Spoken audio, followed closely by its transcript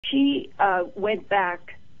she went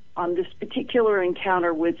back on this particular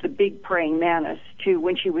encounter with the big praying mantis to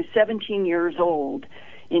when she was 17 years old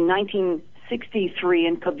in 1963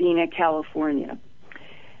 in Covina, California.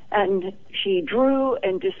 And she drew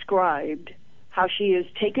and described how she is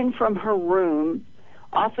taken from her room.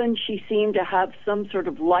 Often she seemed to have some sort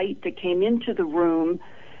of light that came into the room,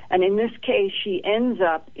 and in this case she ends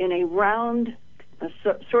up in a round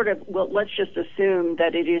sort of, well, let's just assume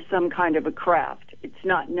that it is some kind of a craft. It's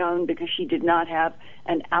not known because she did not have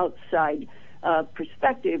an outside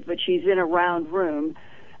perspective, but she's in a round room.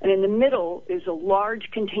 And in the middle is a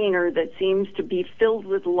large container that seems to be filled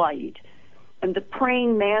with light. And the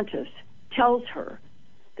praying mantis tells her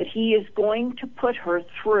that he is going to put her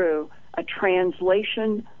through a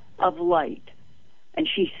translation of light. And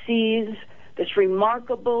she sees this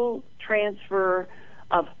remarkable transfer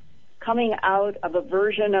of coming out of a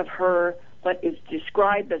version of her, what is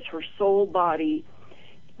described as her soul body,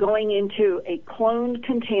 going into a cloned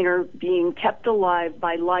container being kept alive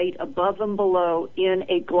by light above and below in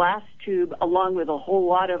a glass tube along with a whole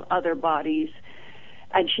lot of other bodies.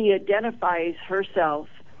 And she identifies herself,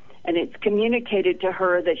 and it's communicated to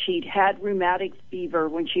her that she'd had rheumatic fever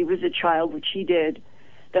when she was a child, which she did,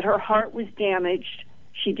 that her heart was damaged.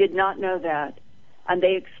 She did not know that. And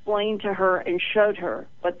they explained to her and showed her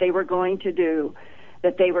what they were going to do,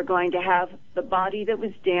 that they were going to have the body that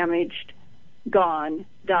was damaged, gone,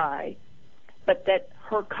 die, but that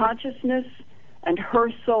her consciousness and her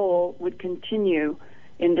soul would continue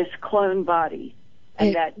in this clone body,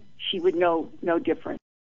 and that she would know no difference.